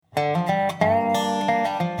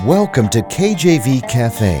Welcome to KJV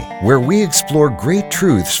Cafe, where we explore great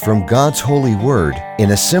truths from God's holy word in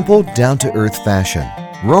a simple, down-to-earth fashion.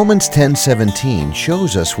 Romans 10:17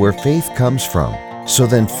 shows us where faith comes from. So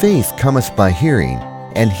then faith cometh by hearing,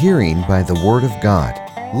 and hearing by the word of God.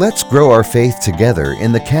 Let's grow our faith together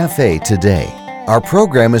in the cafe today. Our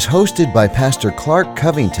program is hosted by Pastor Clark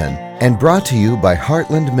Covington and brought to you by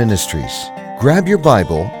Heartland Ministries. Grab your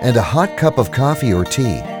Bible and a hot cup of coffee or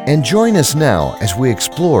tea, and join us now as we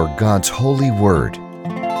explore God's holy word.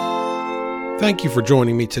 Thank you for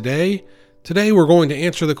joining me today. Today we're going to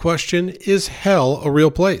answer the question, is hell a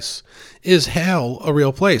real place? Is hell a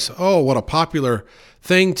real place? Oh, what a popular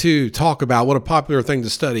thing to talk about. What a popular thing to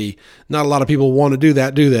study. Not a lot of people want to do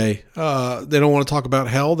that, do they? They don't want to talk about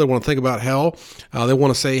hell. They want to think about hell. They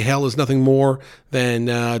want to say hell is nothing more than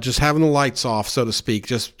just having the lights off, so to speak,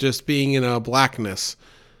 just being in a blackness.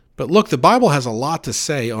 But look, the Bible has a lot to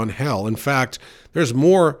say on hell. In fact, there's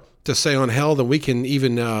more to say on hell than we can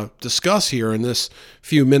even discuss here in this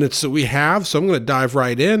few minutes that we have. So I'm going to dive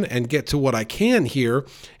right in and get to what I can here.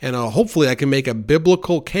 And hopefully I can make a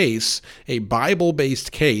biblical case, a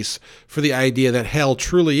Bible-based case for the idea that hell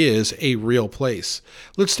truly is a real place.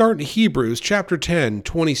 Let's start in Hebrews chapter 10,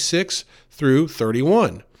 26 through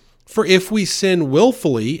 31. For if we sin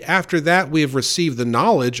willfully, after that we have received the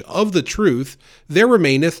knowledge of the truth, there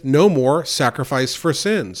remaineth no more sacrifice for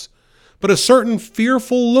sins, but a certain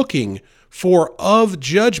fearful looking for of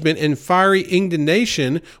judgment and fiery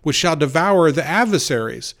indignation, which shall devour the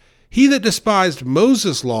adversaries. He that despised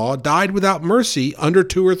Moses' law died without mercy under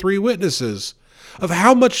 2 or 3 witnesses. Of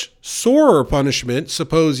how much sorer punishment,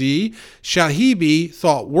 suppose ye, shall he be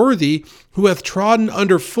thought worthy, who hath trodden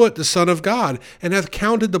under foot the Son of God, and hath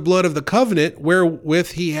counted the blood of the covenant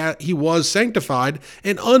wherewith he was sanctified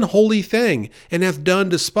an unholy thing, and hath done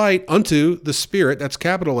despite unto the Spirit, that's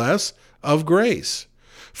capital S, of grace.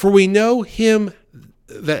 For we know him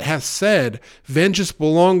that hath said, Vengeance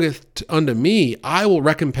belongeth unto me, I will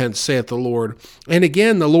recompense, saith the Lord. And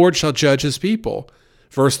again the Lord shall judge his people.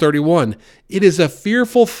 Verse 31, it is a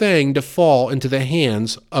fearful thing to fall into the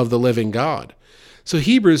hands of the living God. So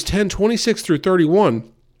Hebrews 10, 26 through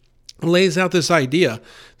 31 lays out this idea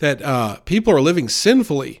that people are living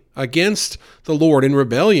sinfully against the Lord in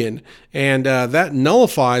rebellion, and that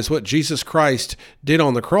nullifies what Jesus Christ did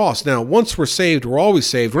on the cross. Now, once we're saved, we're always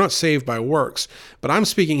saved. We're not saved by works. But I'm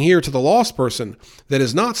speaking here to the lost person that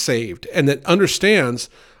is not saved and that understands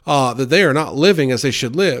that they are not living as they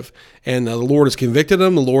should live. And the Lord has convicted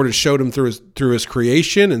them. The Lord has showed them through his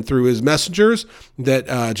creation and through his messengers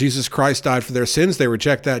that Jesus Christ died for their sins. They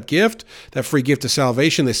reject that gift, that free gift of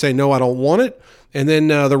salvation. They say, no, I don't want it. And then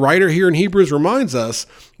the writer here in Hebrews reminds us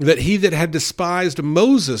that he that had despised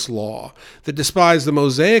Moses' law, that despised the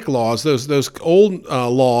Mosaic laws, those old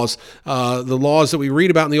laws, the laws that we read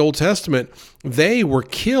about in the Old Testament, they were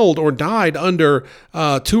killed or died under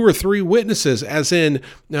 2 or 3 witnesses, as in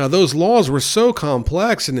those laws were so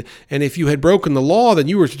complex, and if you had broken the law, then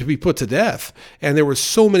you were to be put to death. And there were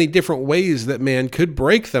so many different ways that man could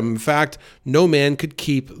break them. In fact, no man could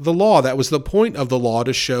keep the law. That was the point of the law,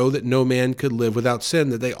 to show that no man could live without sin,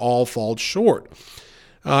 that they all fall short.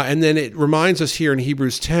 And then it reminds us here in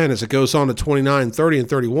Hebrews 10, as it goes on to 29, 30, and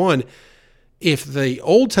 31, if the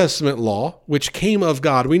Old Testament law, which came of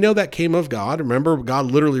God, we know that came of God. Remember, God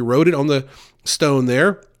literally wrote it on the stone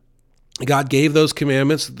there. God gave those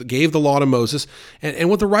commandments, gave the law to Moses. And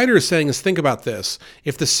what the writer is saying is, think about this.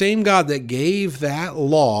 If the same God that gave that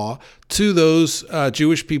law to those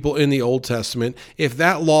Jewish people in the Old Testament, if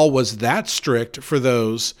that law was that strict for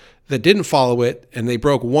those that didn't follow it, and they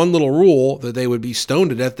broke one little rule, that they would be stoned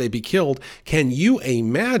to death, they'd be killed. Can you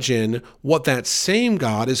imagine what that same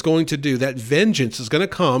God is going to do? That vengeance is going to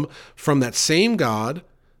come from that same God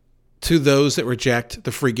to those that reject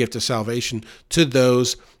the free gift of salvation, to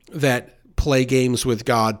those that play games with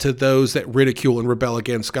God, to those that ridicule and rebel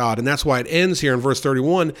against God. And that's why it ends here in verse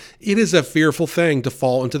 31. It is a fearful thing to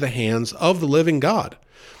fall into the hands of the living God.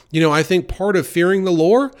 You know, I think part of fearing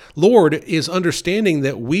the Lord is understanding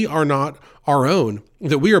that we are not our own,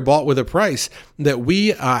 that we are bought with a price, that we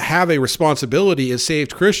have a responsibility as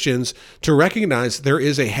saved Christians to recognize there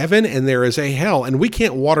is a heaven and there is a hell. And we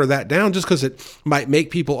can't water that down just because it might make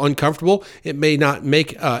people uncomfortable. It may not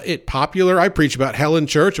make it popular. I preach about hell in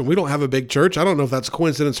church, and we don't have a big church. I don't know if that's a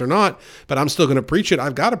coincidence or not, but I'm still going to preach it.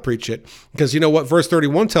 I've got to preach it, because you know what verse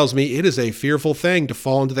 31 tells me? It is a fearful thing to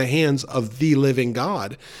fall into the hands of the living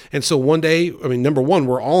God. And so one day, I mean, number one,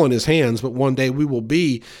 we're all in his hands, but one day we will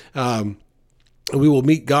be we will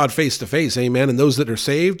meet God face to face. Amen. And those that are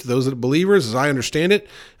saved, those that are believers, as I understand it,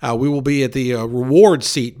 we will be at the reward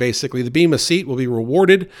seat, basically. The bema seat will be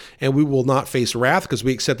rewarded, and we will not face wrath because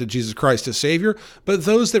we accepted Jesus Christ as Savior. But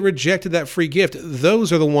those that rejected that free gift,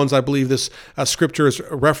 those are the ones I believe this scripture is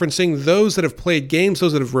referencing. Those that have played games,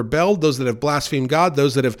 those that have rebelled, those that have blasphemed God,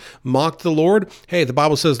 those that have mocked the Lord. Hey, the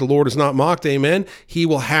Bible says the Lord is not mocked. Amen. He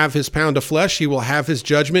will have his pound of flesh. He will have his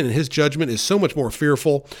judgment, and his judgment is so much more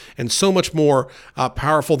fearful and so much more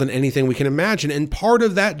powerful than anything we can imagine. And part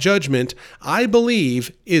of that judgment, I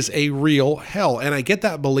believe, is a real hell. And I get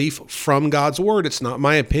that belief from God's word. It's not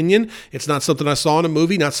my opinion. It's not something I saw in a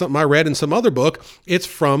movie, not something I read in some other book. It's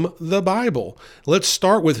from the Bible. Let's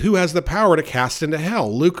start with who has the power to cast into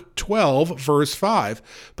hell. Luke 12, verse 5.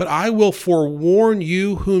 But I will forewarn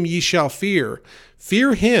you whom ye shall fear.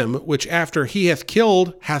 Fear him which after he hath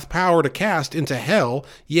killed hath power to cast into hell.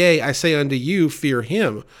 Yea, I say unto you, fear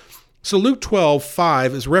him. So Luke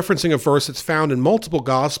 12:5 is referencing a verse that's found in multiple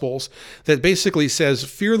gospels that basically says, don't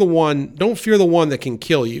fear the one that can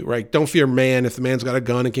kill you, right? Don't fear man if the man's got a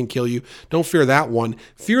gun and can kill you. Don't fear that one.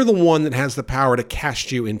 Fear the one that has the power to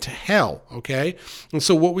cast you into hell, okay? And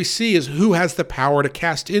so what we see is who has the power to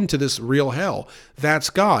cast into this real hell? That's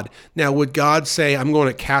God. Now, would God say, I'm going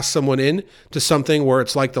to cast someone in to something where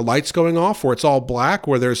it's like the lights going off, where it's all black,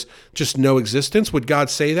 where there's just no existence? Would God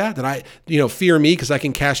say that? Fear me because I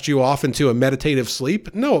can cast you off into a meditative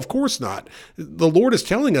sleep? No, of course not. The Lord is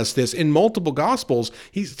telling us this in multiple gospels.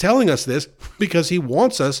 He's telling us this because he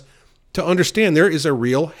wants us to understand there is a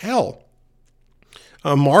real hell.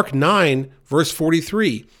 Mark 9, verse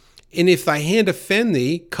 43. And if thy hand offend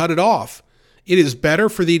thee, cut it off. It is better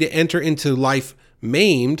for thee to enter into life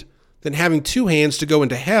maimed than having two hands to go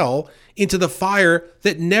into hell, into the fire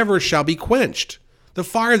that never shall be quenched. The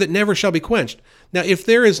fire that never shall be quenched. Now, if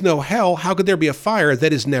there is no hell, how could there be a fire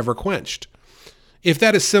that is never quenched? If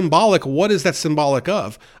that is symbolic, what is that symbolic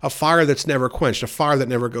of? A fire that's never quenched, a fire that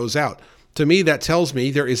never goes out. To me, that tells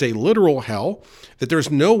me there is a literal hell, that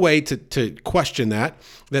there's no way to question that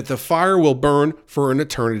the fire will burn for an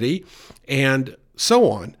eternity, and so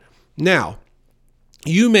on. Now,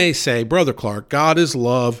 you may say, Brother Clark, God is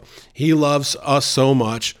love. He loves us so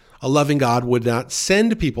much. A loving God would not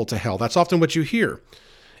send people to hell. That's often what you hear.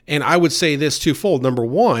 And I would say this twofold. Number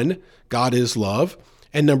one, God is love.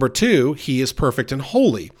 And number two, he is perfect and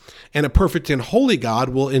holy. And a perfect and holy God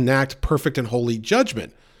will enact perfect and holy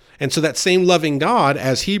judgment. And so that same loving God,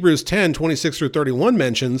 as Hebrews 10, 26 through 31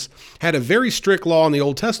 mentions, had a very strict law in the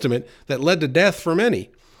Old Testament that led to death for many.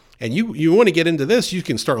 And you want to get into this, you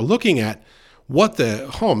can start looking at during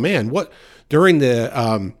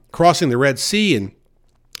the crossing the Red Sea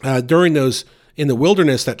and during those in the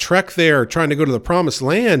wilderness, that trek there trying to go to the promised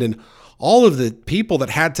land, and all of the people that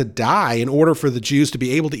had to die in order for the Jews to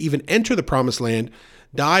be able to even enter the promised land,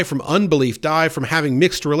 die from unbelief, die from having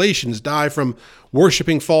mixed relations, die from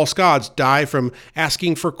worshiping false gods, die from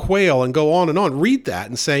asking for quail, and go on and on. Read that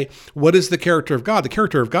and say, what is the character of God? The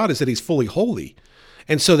character of God is that he's fully holy.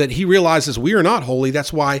 And so that he realizes we are not holy.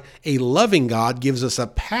 That's why a loving God gives us a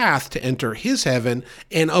path to enter his heaven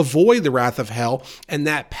and avoid the wrath of hell. And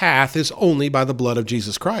that path is only by the blood of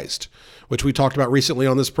Jesus Christ, which we talked about recently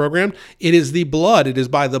on this program. It is the blood. It is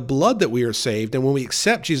by the blood that we are saved. And when we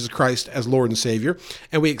accept Jesus Christ as Lord and Savior,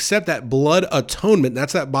 and we accept that blood atonement,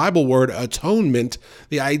 that's that Bible word, atonement,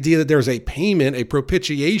 the idea that there's a payment, a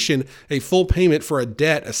propitiation, a full payment for a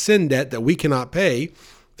debt, a sin debt that we cannot pay,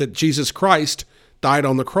 that Jesus Christ died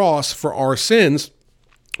on the cross for our sins.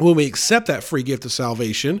 When we accept that free gift of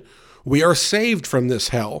salvation, we are saved from this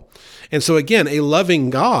hell. And so again, a loving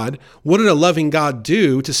God, what did a loving God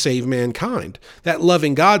do to save mankind? That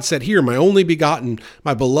loving God said, here, my only begotten,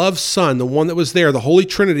 my beloved Son, the one that was there, the Holy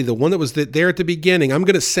Trinity, the one that was there at the beginning, I'm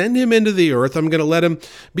going to send him into the earth. I'm going to let him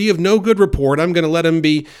be of no good report. I'm going to let him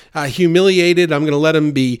be humiliated. I'm going to let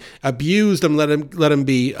him be abused. I'm going to let him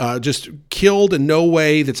be just killed in no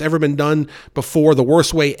way that's ever been done before, the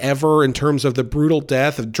worst way ever in terms of the brutal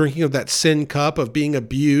death, of drinking of that sin cup, of being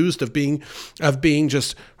abused, of being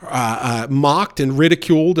just mocked and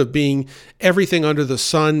ridiculed, of being everything under the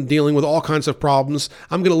sun, dealing with all kinds of problems.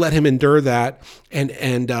 I'm going to let him endure that, and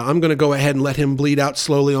I'm going to go ahead and let him bleed out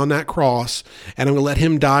slowly on that cross, and I'm going to let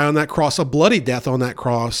him die on that cross, a bloody death on that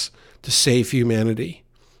cross, to save humanity.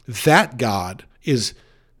 That God is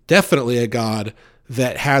definitely a God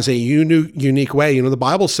that has a unique way. The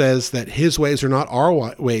Bible says that his ways are not our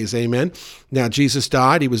ways. Amen. Now, Jesus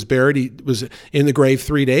died. He was buried. He was in the grave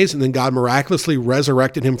 3 days, and then God miraculously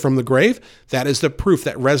resurrected him from the grave. That is the proof.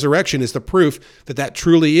 That resurrection is the proof that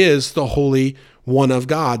truly is the holy one of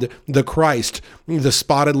God, the Christ, the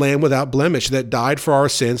spotted lamb without blemish that died for our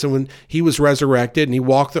sins. And when he was resurrected and he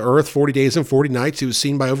walked the earth 40 days and 40 nights, he was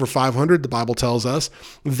seen by over 500, the Bible tells us,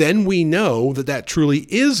 then we know that that truly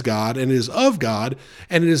is God and is of God.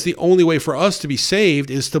 And it is the only way for us to be saved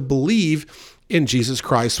is to believe in Jesus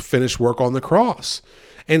Christ's finished work on the cross.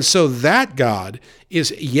 And so that God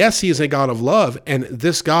is, yes, he is a God of love. And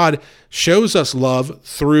this God shows us love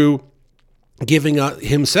through giving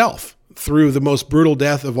himself, through the most brutal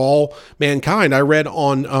death of all mankind. I read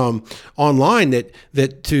on online that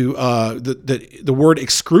the word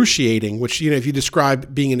excruciating, which, if you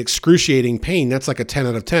describe being in excruciating pain, that's like a 10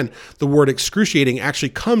 out of 10. The word excruciating actually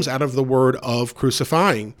comes out of the word of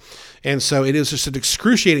crucifying. And so it is just an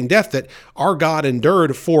excruciating death that our God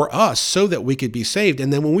endured for us so that we could be saved.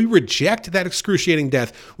 And then when we reject that excruciating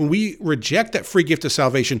death, when we reject that free gift of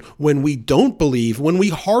salvation, when we don't believe, when we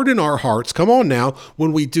harden our hearts, come on now,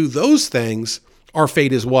 when we do those things, our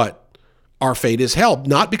fate is what? Our fate is hell,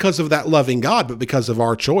 not because of that loving God, but because of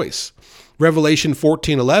our choice. Revelation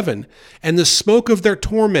 14:11, and the smoke of their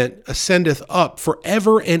torment ascendeth up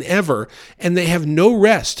forever and ever, and they have no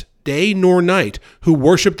rest, day nor night, who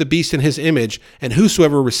worship the beast in his image, and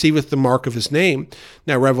whosoever receiveth the mark of his name.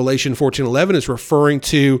 Now, Revelation 14:11 is referring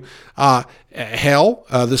to hell,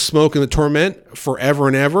 the smoke and the torment forever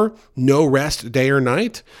and ever, no rest day or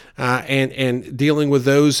night, and dealing with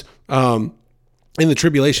those in the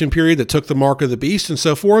tribulation period that took the mark of the beast and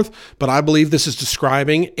so forth. But I believe this is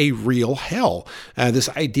describing a real hell, this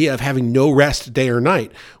idea of having no rest day or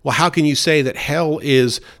night. Well, how can you say that hell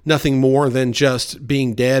is nothing more than just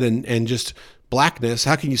being dead and just blackness?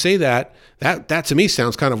 How can you say that? That to me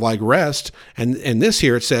sounds kind of like rest. And this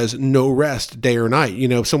here, it says no rest day or night.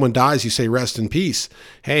 If someone dies, you say rest in peace.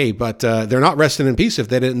 Hey, but they're not resting in peace if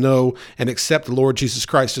they didn't know and accept the Lord Jesus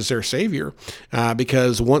Christ as their Savior.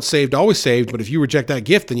 Because once saved, always saved. But if you reject that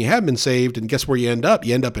gift, then you have been saved. And guess where you end up?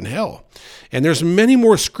 You end up in hell. And there's many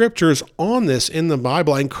more scriptures on this in the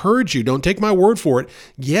Bible. I encourage you, don't take my word for it.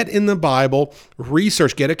 Get in the Bible,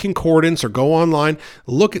 research, get a concordance or go online,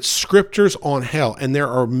 look at scriptures on hell. And there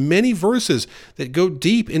are many verses that go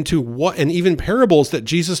deep into what, and even parables that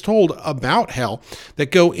Jesus told about hell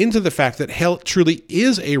that go into the fact that hell truly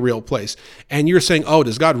is a real place. And you're saying, oh,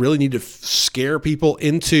 does God really need to scare people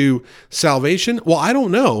into salvation? Well, I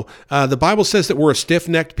don't know. The Bible says that we're a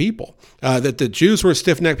stiff-necked people, that the Jews were a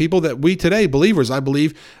stiff-necked people, that we today, believers, I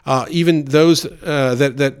believe, even those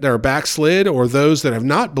that are backslid or those that have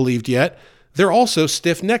not believed yet, they're also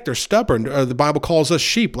stiff-necked. They're stubborn. The Bible calls us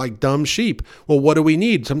sheep, like dumb sheep. Well, what do we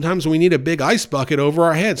need? Sometimes we need a big ice bucket over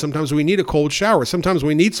our head. Sometimes we need a cold shower. Sometimes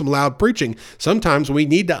we need some loud preaching. Sometimes we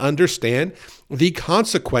need to understand the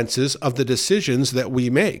consequences of the decisions that we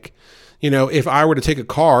make. If I were to take a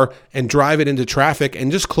car and drive it into traffic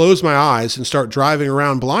and just close my eyes and start driving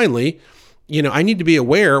around blindly, I need to be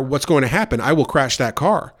aware what's going to happen. I will crash that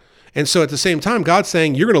car. And so at the same time, God's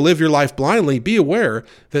saying, you're going to live your life blindly. Be aware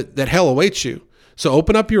that hell awaits you. So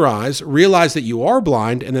open up your eyes, realize that you are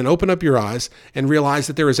blind, and then open up your eyes and realize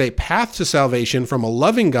that there is a path to salvation from a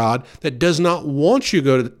loving God that does not want you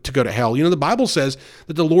to go to hell. The Bible says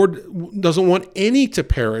that the Lord doesn't want any to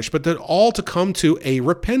perish, but that all to come to a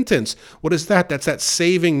repentance. What is that? That's that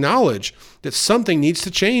saving knowledge that something needs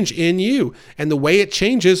to change in you. And the way it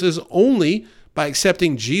changes is only by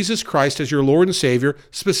accepting Jesus Christ as your Lord and Savior,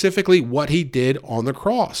 specifically what he did on the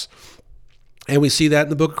cross. And we see that in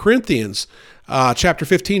the book of Corinthians, chapter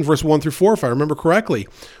 15, verse 1 through 4, if I remember correctly.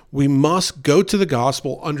 We must go to the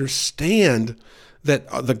gospel, understand that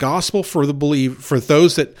the gospel for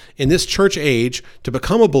those that in this church age to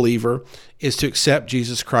become a believer is to accept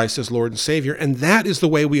Jesus Christ as Lord and Savior. And that is the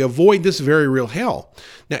way we avoid this very real hell.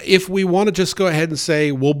 Now, if we want to just go ahead and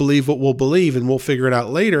say, we'll believe what we'll believe and we'll figure it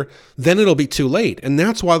out later, then it'll be too late. And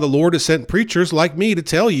that's why the Lord has sent preachers like me to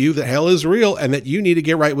tell you that hell is real and that you need to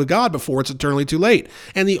get right with God before it's eternally too late.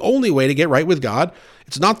 And the only way to get right with God,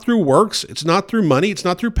 it's not through works, it's not through money, it's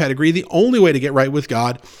not through pedigree. The only way to get right with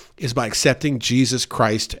God is by accepting Jesus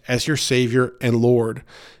Christ as your Savior and Lord.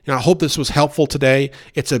 I hope this was helpful today.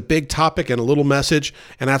 It's a big topic and a little message,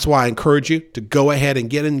 and that's why I encourage you to go ahead and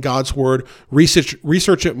get in God's Word,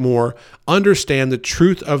 research it more, understand the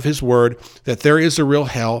truth of His Word, that there is a real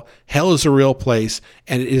hell, hell is a real place,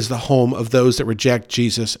 and it is the home of those that reject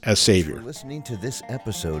Jesus as Savior. Thanks for listening to this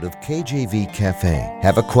episode of KJV Cafe.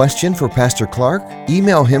 Have a question for Pastor Clark? Email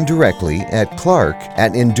email him directly at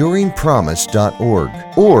clark@enduringpromise.org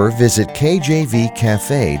or visit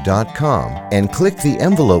kjvcafe.com and click the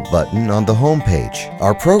envelope button on the homepage.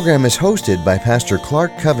 Our program is hosted by Pastor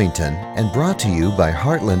Clark Covington and brought to you by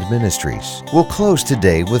Heartland Ministries. We'll close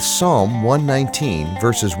today with Psalm 119,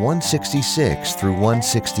 verses 166 through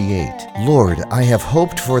 168. Lord, I have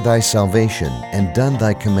hoped for thy salvation and done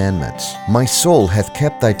thy commandments. My soul hath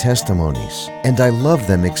kept thy testimonies, and I love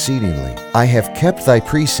them exceedingly. I have kept thy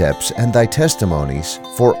precepts and thy testimonies,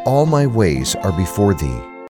 for all my ways are before thee.